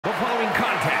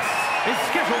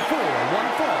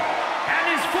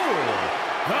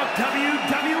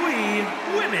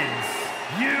Women's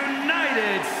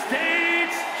United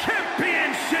States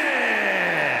Championship.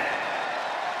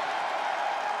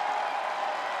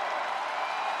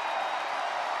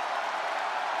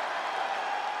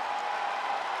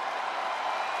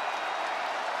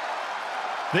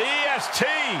 The EST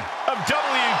of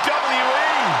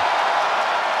WWE.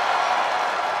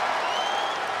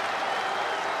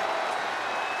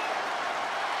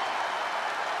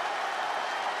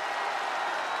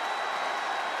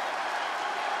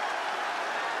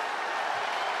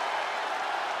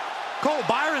 Cole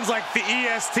Byron's like the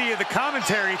EST of the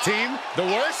commentary team. The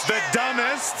worst? The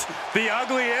dumbest. The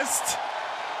ugliest.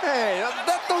 Hey,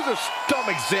 those are dumb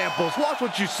examples. Watch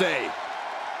what you say.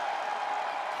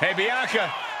 Hey,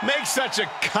 Bianca, make such a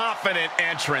confident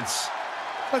entrance.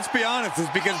 Let's be honest, it's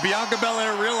because Bianca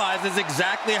Belair realizes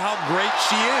exactly how great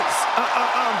she is.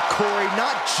 Corey,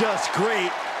 not just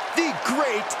great, the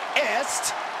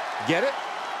greatest. Get it?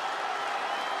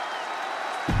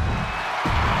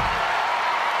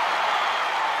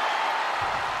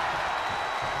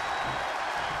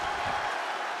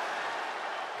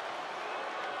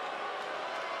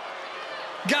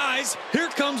 Guys, here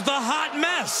comes the hot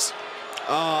mess.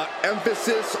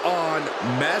 Emphasis on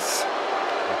mess.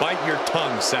 Bite your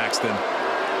tongue, Saxton.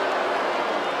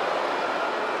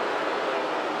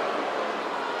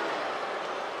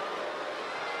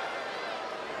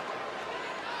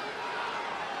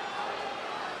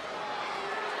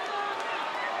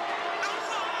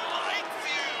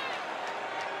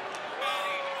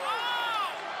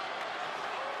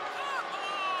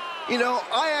 You know,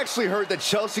 I actually heard that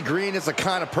Chelsea Green is the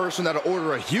kind of person that'll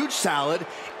order a huge salad,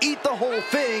 eat the whole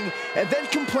thing, and then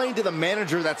complain to the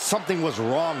manager that something was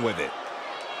wrong with it.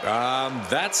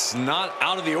 That's not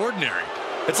out of the ordinary.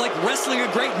 It's like wrestling a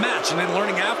great match and then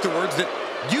learning afterwards that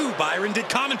you, Byron, did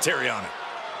commentary on it.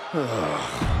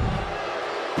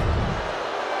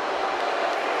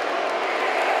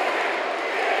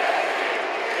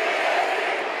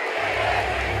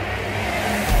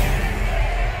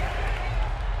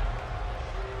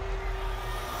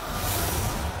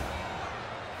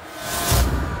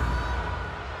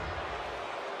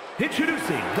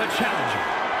 Introducing the challenger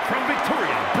from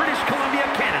Victoria, British Columbia,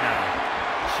 Canada,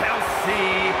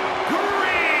 Chelsea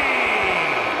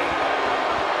Green.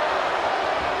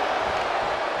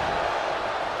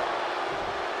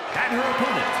 And her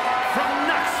opponent from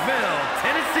Knoxville,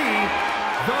 Tennessee,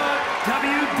 the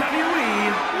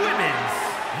WWE Women's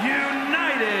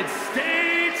United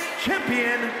States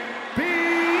Champion,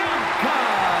 Bianca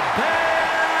Belair.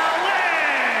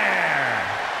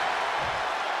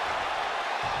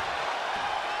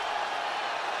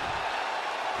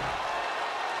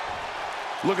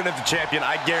 Looking at the champion,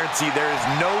 I guarantee there is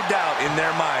no doubt in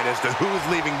their mind as to who is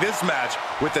leaving this match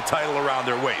with the title around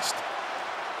their waist.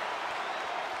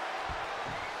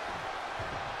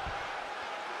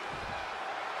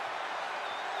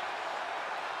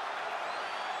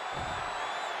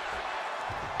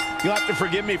 You'll have to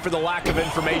forgive me for the lack of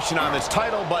information on this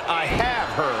title, but I have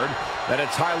heard that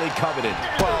it's highly coveted.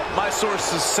 Well, my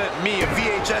sources sent me a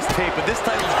VHS tape of this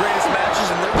title's greatest matches,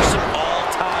 and there were some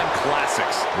all-time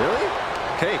classics. Really?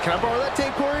 Okay, can I borrow that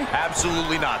tape, Corey?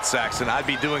 Absolutely not, Saxon. I'd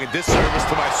be doing a disservice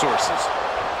to my sources.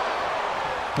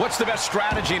 What's the best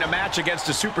strategy in a match against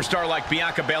a superstar like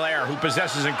Bianca Belair, who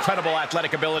possesses incredible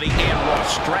athletic ability and raw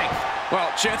strength? Well,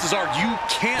 chances are you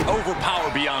can't overpower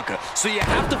Bianca, so you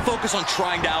have to focus on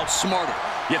trying to outsmart her.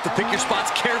 You have to pick your spots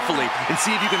carefully and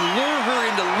see if you can lure her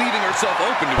into leaving herself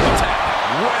open to attack.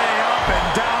 Way up and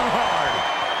down hard.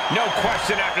 No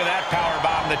question after that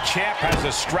powerbomb, the champ has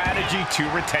a strategy to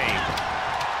retain.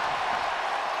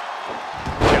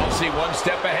 Chelsea one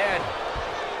step ahead.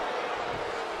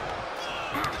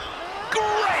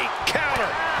 Great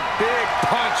counter. Big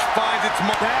punch finds its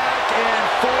mark. Back and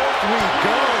forth we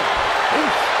go.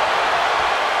 Oof.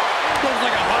 Looks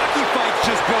like a hockey fight's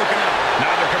just broken out.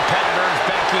 Neither competitor is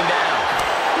backing down.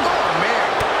 Oh, man.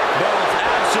 Both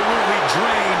absolutely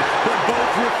drained, but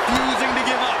both refusing to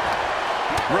give up.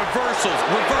 Reversals,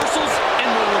 reversals, and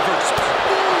more reversals.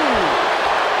 Ooh.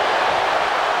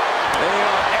 They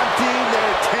are emptying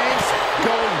their tanks,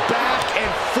 going back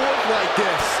and forth like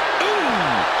this.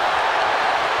 Ooh.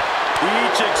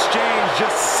 Each exchange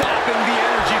just sapping the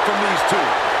energy from these two.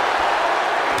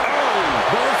 Oh,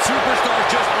 both superstars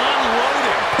just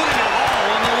unloading, putting it all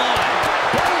on the line.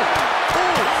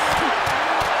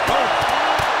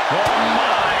 Oh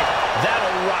my,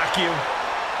 that'll rock you.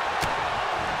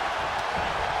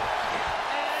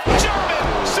 German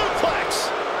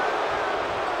suplex.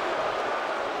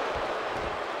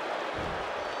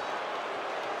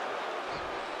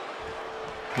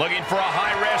 Looking for a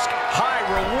high-risk,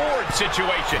 high-reward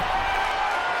situation.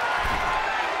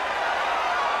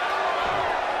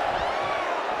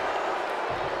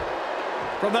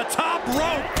 From the top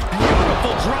rope.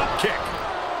 Beautiful drop kick.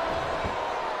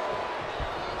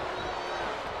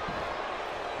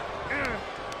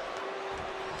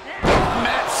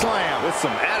 Mat slam with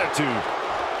some attitude.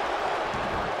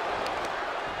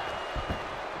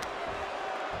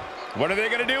 What are they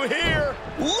going to do here?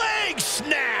 Leg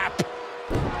snap!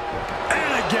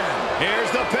 And again.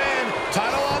 Here's the pin.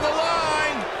 Title on the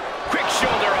line. Quick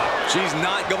shoulder up. She's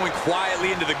not going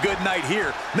quietly into the good night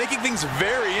here, making things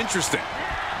very interesting.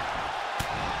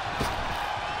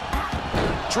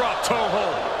 Drop toe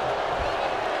hold.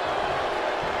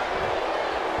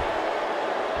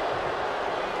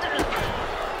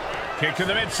 Kick to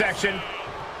the midsection.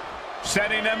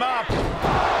 Setting them up.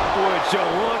 Would you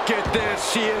look at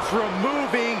this? She is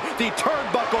removing the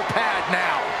turnbuckle pad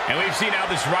now. And we've seen how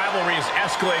this rivalry has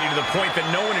escalated to the point that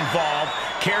no one involved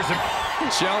cares if...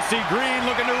 Chelsea Green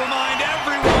looking to remind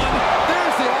everyone.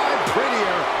 There's the I'm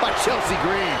prettier by Chelsea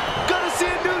Green. Gonna see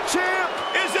a new champ.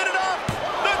 Is it enough?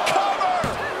 The cover!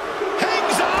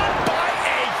 Hangs on by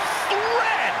a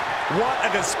thread! What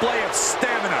a display of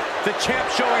stamina. The champ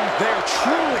showing they're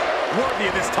truly worthy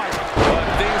of this title. But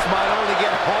things might only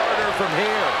get harder from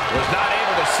here. Was not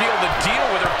able to seal the deal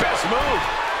with her best move.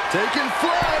 Taking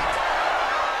flight.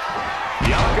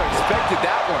 Bianca expected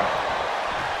that one.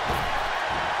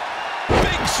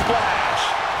 Big splash.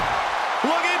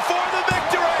 Looking for the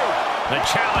victory. The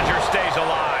challenger stays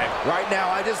alive. Right now,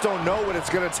 I just don't know what it's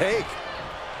going to take.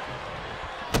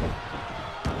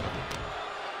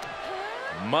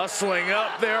 Muscling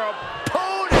up their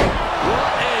opponent.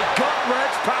 What a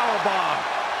gut-wrench powerbomb.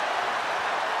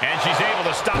 And she's able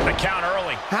to stop the count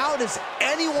early. How does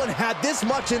anyone have this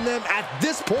much in them at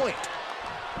this point?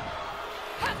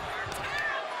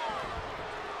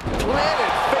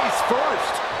 Planted face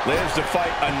first. Lives to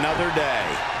fight another day.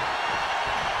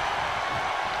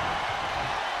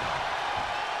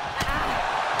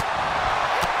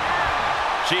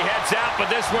 She heads out, but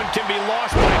this one can be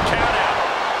lost by a countout.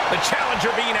 The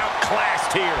challenger being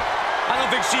outclassed here. I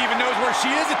don't think she even knows where she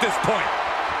is at this point.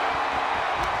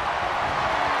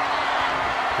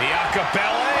 Bianca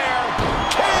Belair.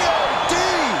 KOD.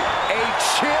 A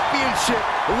championship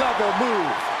level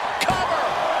move. Cover.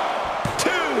 2.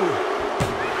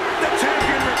 The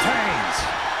champion retains.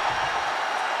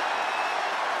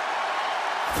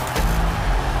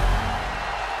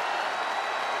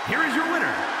 Here is your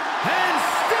winner, and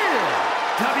still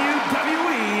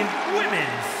WWE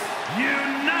Women's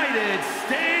United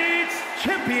States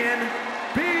Champion,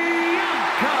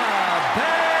 Bianca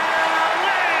Belair.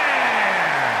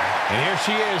 And here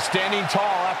she is, standing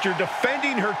tall after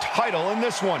defending her title in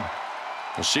this one.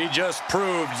 She just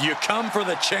proved you come for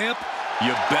the champ,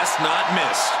 you best not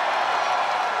miss.